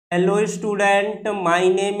Hello student, my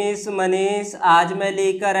name is Manish. आज मैं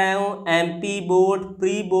लेकर आया हूँ MP board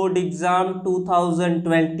pre board exam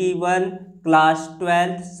 2021 class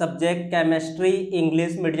 12 subject chemistry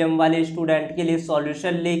English medium वाले स्टूडेंट के लिए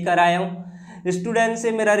सॉल्यूशन लेकर आया हूँ। स्टूडेंट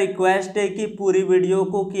से मेरा रिक्वेस्ट है कि पूरी वीडियो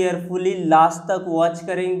को केयरफुली लास्ट तक वॉच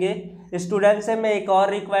करेंगे। स्टूडेंट से मैं एक और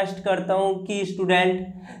रिक्वेस्ट करता हूँ कि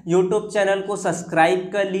स्टूडेंट यूट्यूब चैनल को सब्सक्राइब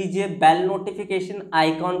कर लीजिए, बेल नोटिफिकेशन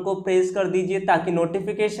आइकॉन को प्रेस कर दीजिए ताकि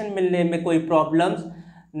नोटिफिकेशन मिलने में कोई प्रॉब्लम्स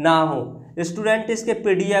ना हो। स्टूडेंट इसके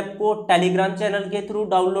पीडीएफ को टेलीग्राम चैनल के थ्रू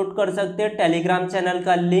डाउनलोड कर सकते हैं। टेलीग्राम चैनल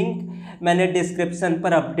का लिंक मैंने डिस्क्रिप्शन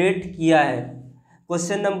पर अपडेट किया है।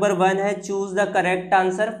 क्वेश्चन नंबर 1 है choose the correct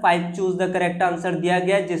answer. 5 choose the correct answer दिया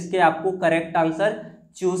गया जिसके आपको करेक्ट आंसर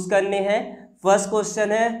चूज करने हैं। फर्स्ट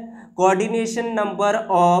क्वेश्चन है coordination number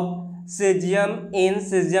of caesium in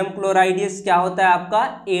caesium chloride क्या होता है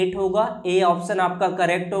आपका 8 होगा। ए ऑप्शन आपका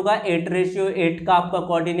करेक्ट होगा। 8:8 का आपका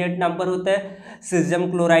कोऑर्डिनेट नंबर होता है सीजियम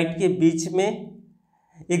क्लोराइड के बीच में।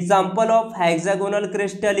 Example of hexagonal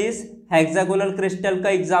crystal is, hexagonal crystal का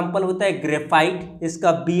एग्जाम्पल होता है ग्रेफाइट,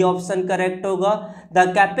 इसका बी ऑप्शन करेक्ट होगा। The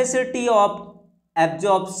capacity of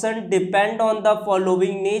absorption depend on the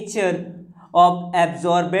following nature of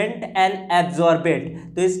absorbent and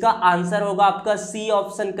absorbent, तो इसका आंसर होगा आपका सी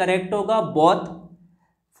ऑप्शन करेक्ट होगा बोथ।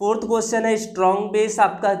 फोर्थ क्वेश्चन है स्ट्रॉन्ग बेस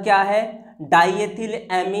आपका क्या है डाइएथिल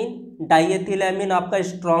एमीन। डाइएथिल एमीन आपका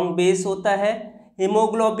स्ट्रॉन्ग बेस होता है।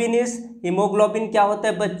 हीमोग्लोबिन इज, हीमोग्लोबिन क्या होता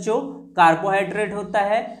है बच्चों कार्बोहाइड्रेट होता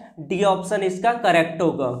है। डी ऑप्शन इसका करेक्ट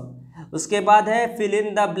होगा। उसके बाद है fill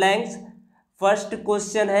in the blanks. First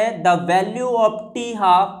question है the value of T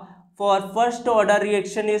half for first order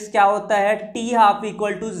reaction is क्या होता है T half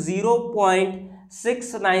equal to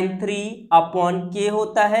 0.693 upon के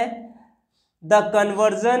होता है। The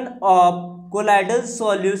conversion of colloidal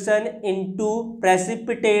solution into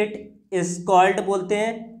precipitate is called, बोलते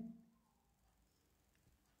हैं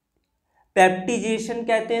पेप्टिजेशन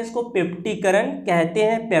कहते हैं इसको, पेप्टीकरण कहते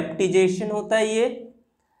हैं, पेप्टिजेशन होता है ये।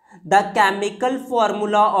 The chemical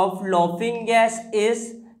formula of laughing gas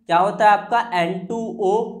is क्या होता है आपका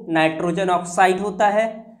N2O नाइट्रोजन ऑक्साइड होता है।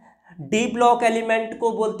 डी ब्लॉक एलिमेंट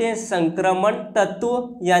को बोलते हैं संक्रमण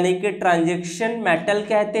तत्व यानी कि ट्रांजिशन मेटल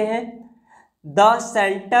कहते हैं। The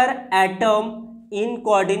centre atom in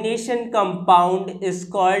coordination compound is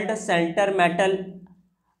called centre metal,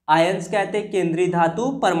 ions कहते हैं, केंद्रीय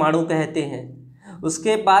धातु परमाणु कहते हैं।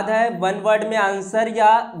 उसके बाद है वन वर्ड में आंसर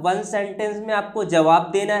या वन सेंटेंस में आपको जवाब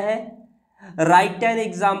देना है। Right an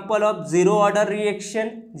example of zero order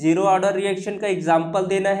reaction, zero order reaction का एग्जाम्पल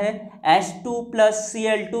देना है। H2 +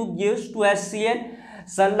 Cl2 gives 2HCl,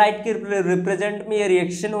 sunlight के रिप्रेजेंट में ये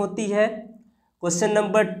रिएक्शन होती है। Question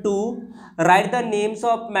number 2 right the names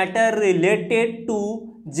of matter related to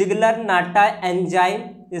Ziggler NATA enzyme,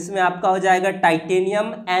 इसमें आपका हो जाएगा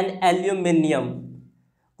titanium and aluminium.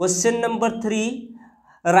 Question number 3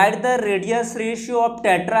 right the radius ratio of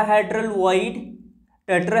tetrahedral void,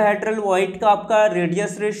 tetrahedral void का आपका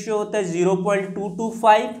रेडियस रेशियो होता है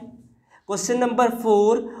 0.225। Question number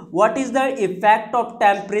 4 what is the effect of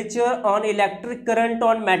temperature on electric current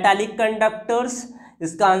on metallic conductors,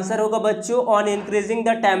 इसका answer होगा बच्चों on increasing the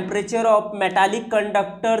temperature of metallic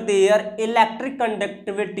conductor there electric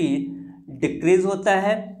conductivity decrease होता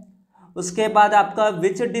है। उसके बाद आपका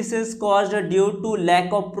which disease caused due to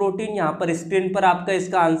lack of protein, यहाँ पर स्क्रीन पर आपका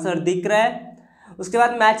इसका आंसर दिख रहा है। उसके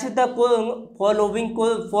बाद मैच द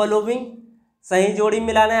फॉलोइंग सही जोड़ी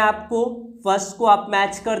मिलाना है आपको। फर्स्ट को आप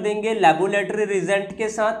मैच कर देंगे लेबोरेटरी रिजल्ट के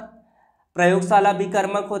साथ। प्रयोगशाला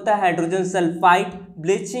विकर्मक होता है hydrogen sulphide.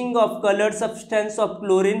 Bleaching of coloured substance of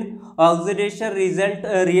chlorine oxidation result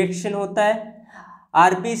reaction होता है।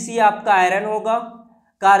 आरबीसी आपका आयरन होगा।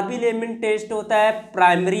 कार्बिलेमिन टेस्ट होता है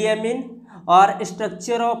प्राइमरी एमिन और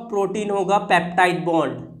स्ट्रक्चर ऑफ प्रोटीन होगा पेप्टाइड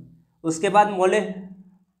बॉन्ड। उसके बाद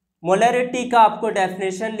मोलरिटी का आपको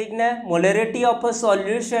डेफिनेशन लिखना है। Molarity of a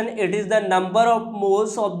solution it is the number of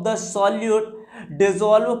moles of the solute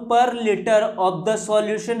dissolve पर लीटर ऑफ द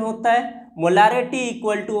सॉल्यूशन होता है। मोलरिटी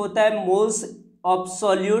इक्वल टू होता है moles of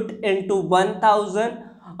solute into 1000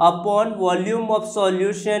 upon volume of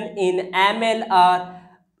solution in ml/r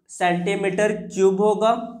centimetre cube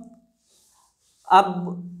होगा। अब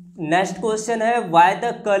next question है why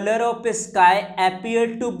the colour of sky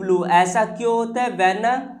appear to blue, ऐसा क्यों होता है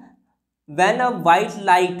when a white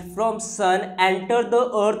light from sun enter the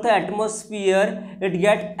earth atmosphere it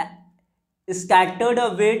get scattered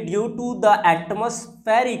away due to the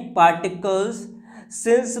atmospheric particles,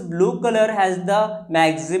 since blue color has the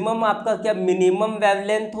maximum आपका क्या minimum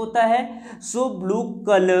wavelength होता है, so blue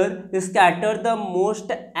color scatter the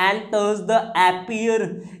most and thus the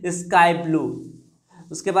appear sky blue।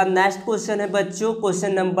 उसके बाद next question है बच्चों,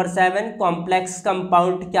 question number 7, complex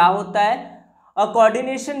compound क्या होता है? अ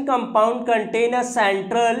coordination compound contain a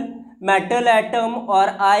central metal atom और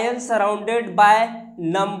ion surrounded by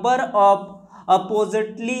number of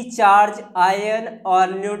oppositely charged ion or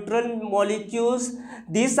neutral molecules.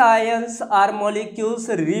 These ions are molecules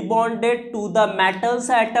rebonded to the metals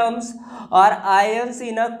atoms और ions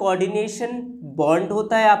in a coordination bond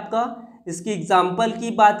होता है आपका। इसकी example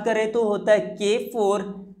की बात करें तो होता है K4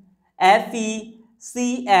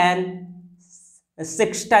 FeCN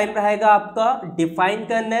 6 टाइम रहेगा आपका। डिफाइन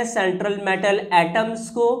करना है सेंट्रल मेटल एटम्स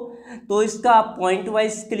को, तो इसका आप पॉइंट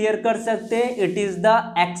वाइज क्लियर कर सकते हैं। It is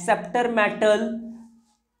the acceptor metal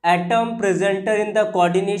atom presenter in the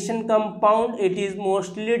coordination compound. It is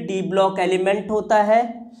mostly D block element होता है।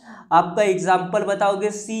 आपका एग्जांपल बताओगे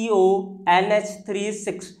CONH3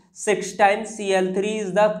 6 time Cl3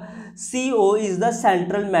 is the CO is the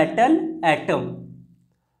central metal atom.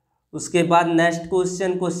 उसके बाद next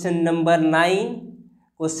question, question number 9,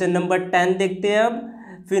 question number 10 देखते हैं अब।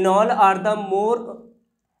 Phenol are the more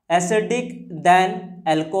acidic then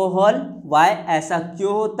alcohol, Y, ऐसा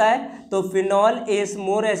क्यों होता है? तो phenol is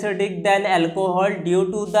more acidic then alcohol due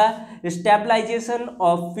to the stabilization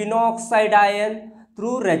of phenoxide ion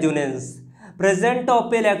through resonance, present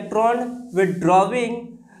of electron विथड्रॉविंग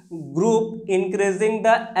group increasing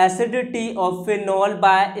the acidity of phenol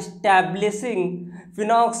by establishing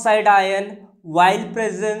phenoxide ion, while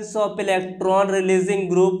presence of electron releasing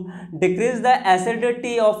group decrease the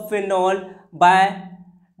acidity of phenol by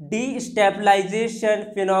destabilization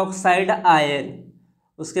phenoxide ion।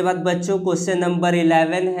 उसके बाद बच्चों question number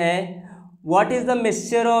 11 है, what is the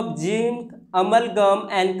mixture of zinc amalgam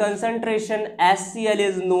and concentration HCl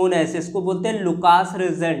is known as, इसको बोलते हैं Lucas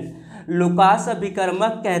regent, Lucas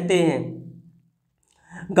अभिकर्मक कहते हैं।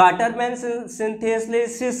 Gattermann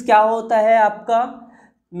synthesis क्या होता है आपका?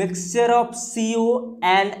 Mixture of CO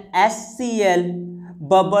and HCl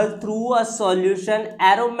bubble through a solution,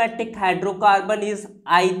 aromatic hydrocarbon is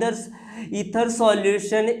either ether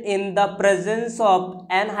solution in the presence of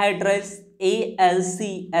anhydrous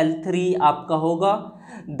AlCl3 आपका होगा।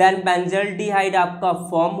 देन बेंजल्डिहाइड आपका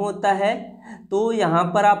फॉर्म होता है। तो यहाँ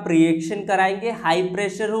पर आप रिएक्शन कराएंगे, हाई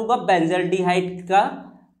प्रेशर होगा, बेंजल्डिहाइड का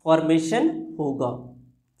फॉर्मेशन होगा।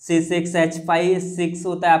 C6H5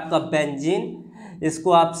 होता है आपका बेंजीन।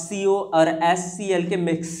 इसको आप CO और HCl के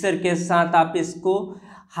मिक्सचर के साथ आप इसको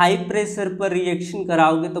हाई प्रेशर पर रिएक्शन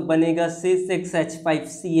कराओगे तो बनेगा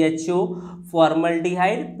C6H5CHO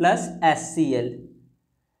फॉर्मल्डिहाइड प्लस HCl।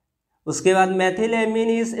 उसके बाद मेथिलेमिन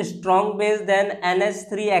is strong base then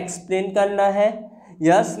NH3 explain करना है।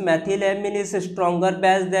 Yes, मेथिलेमिन is stronger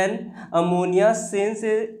base then ammonia since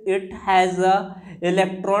it has a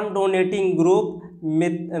electron donating group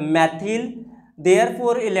methyl,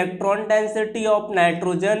 therefore electron density of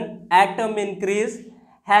nitrogen atom increase,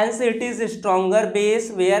 hence it is stronger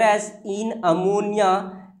base, whereas in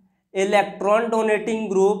ammonia electron donating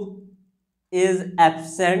group is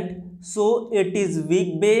absent, so it is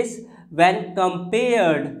weak base when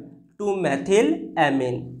compared to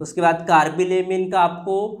methylamine। उसके बाद carbylamine का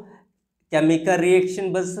आपको chemical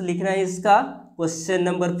reaction बस लिखना है इसका। Question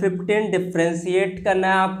number 15 differentiate करना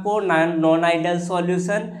है आपको non ideal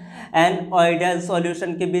solution and ideal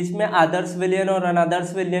solution के बीच में आदर्श विलयन और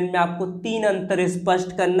अनादर्श विलयन में आपको 3 अंतर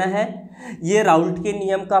स्पष्ट करना है। ये राउल्ट के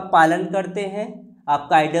नियम का पालन करते हैं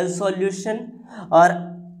आपका आइडियल सॉल्यूशन, और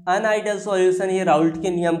अनआइडियल सॉल्यूशन ये राउल्ट के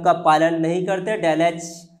नियम का पालन नहीं करते। Del H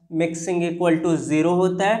mixing equal to 0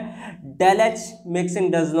 होता है, del H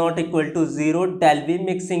mixing does not equal to 0, del we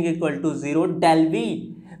mixing equal to 0, del we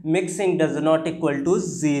mixing does not equal to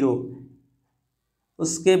 0।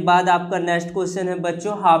 उसके बाद आपका नेक्स्ट क्वेश्चन है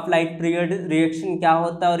बच्चों, हाफ लाइफ पीरियड रिएक्शन क्या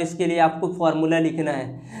होता है और इसके लिए आपको फॉर्मूला लिखना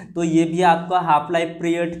है। तो ये भी आपका हाफ लाइफ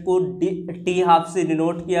पीरियड को T½ से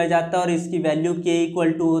डिनोट किया जाता है और इसकी वैल्यू K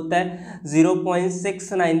इक्वल टू होता है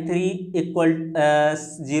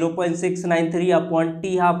 0.693 अपॉन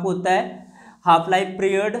T½ होता है। हाफ लाइफ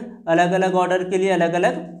पीरियड अलग अलग ऑर्डर के लिए अलग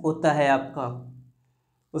अलग होता है आपका।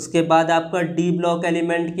 उसके बाद आपका डी ब्लॉक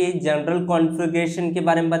एलिमेंट के जनरल कॉन्फ़िगरेशन के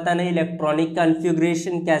बारे में बताना है। इलेक्ट्रॉनिक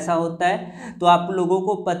कॉन्फ़िगरेशन कैसा होता है तो आप लोगों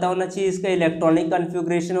को पता होना चाहिए। इसका इलेक्ट्रॉनिक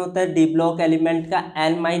कॉन्फ़िगरेशन होता है डी ब्लॉक एलिमेंट का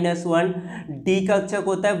n-1 डी कक्षक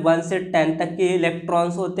होता है, 1 से 10 तक के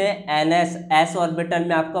इलेक्ट्रॉन्स होते हैं। एस ऑर्बिटल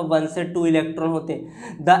में आपका 1 से 2 इलेक्ट्रॉन होते हैं।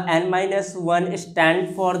 The n-1 stand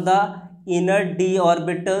for the inner D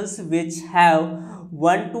orbitals which have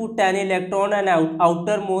 1 to 10 electron and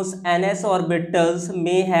outermost ns orbitals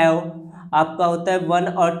में हैव आपका होता है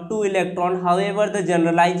 1 और 2 electron. However the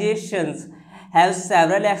generalisations have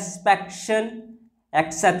several expectation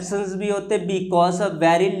exceptions भी होते because of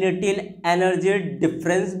very little energy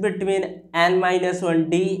difference between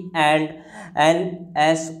n-1d and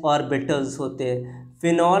ns orbitals होते हैं।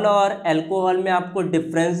 Phenol और अल्कोहल में आपको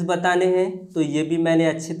डिफरेंस बताने हैं, तो ये भी मैंने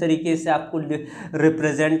अच्छे तरीके से आपको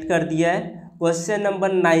रिप्रेजेंट कर दिया है। क्वेश्चन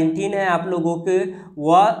नंबर 19 है आप लोगों के,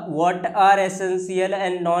 what are essential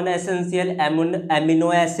and non essential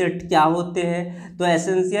amino acid क्या होते हैं। तो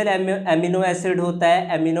एसेंशियल एमिनो एसिड होता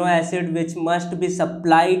है amino acid which must be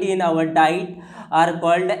supplied in our diet are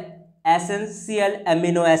called essential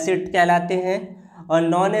amino acid कहलाते हैं। और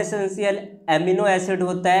नॉन एसेंशियल एमिनो एसिड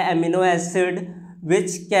होता है amino acid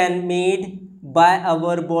which can made by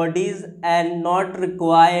our bodies and not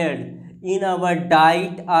required in our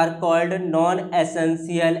diet are called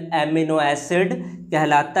non-essential amino acid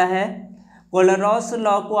कहलाता है। कोलरॉस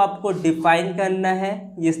law को आपको define करना है,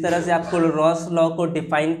 इस तरह से आप कोलरॉस लॉ को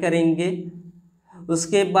डिफाइन करेंगे।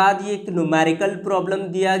 उसके बाद ये एक न्यूमेरिकल प्रॉब्लम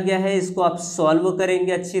दिया गया है, इसको आप सॉल्व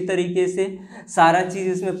करेंगे अच्छी तरीके से। सारा चीज़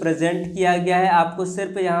इसमें प्रेजेंट किया गया है, आपको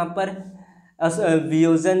सिर्फ यहाँ पर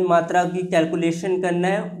वियोजन मात्रा की कैलकुलेशन करना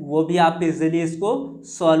है, वो भी आप इजीली इसको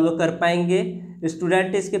सॉल्व कर पाएंगे।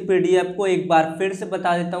 स्टूडेंट इसके पीडीएफ को एक बार फिर से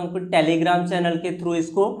बता देता हूँ कि टेलीग्राम चैनल के थ्रू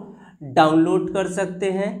इसको डाउनलोड कर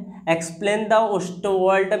सकते हैं। Explain the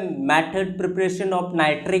Ostwald method preparation of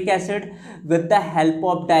nitric acid with the help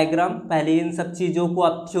of diagram. पहले इन सब चीज़ों को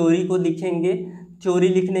आप थ्योरी को लिखेंगे, थ्योरी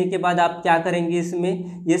लिखने के बाद आप क्या करेंगे,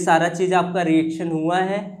 इसमें ये सारा चीज़ आपका रिएक्शन हुआ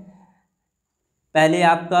है। पहले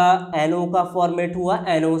आपका NO का फॉर्मेट हुआ,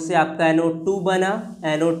 NO से आपका NO2 बना,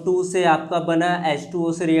 NO2 से आपका बना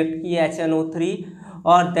H2O से रिएक्ट किया HNO3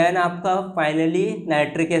 और देन आपका फाइनली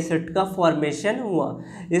नाइट्रिक एसिड का फॉर्मेशन हुआ।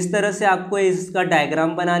 इस तरह से आपको इसका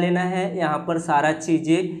डायग्राम बना लेना है। यहाँ पर सारा चीज़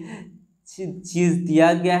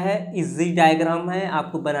दिया गया है, इजी डायग्राम है,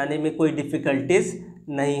 आपको बनाने में कोई डिफ़िकल्टीज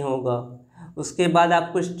नहीं होगा। उसके बाद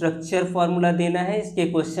आपको स्ट्रक्चर फार्मूला देना है, इसके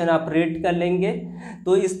क्वेश्चन आप रीड कर लेंगे।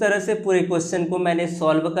 तो इस तरह से पूरे क्वेश्चन को मैंने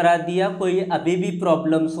सॉल्व करा दिया। कोई अभी भी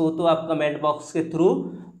प्रॉब्लम्स हो तो आप कमेंट बॉक्स के थ्रू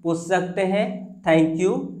पूछ सकते हैं। Thank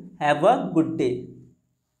you, have a good day.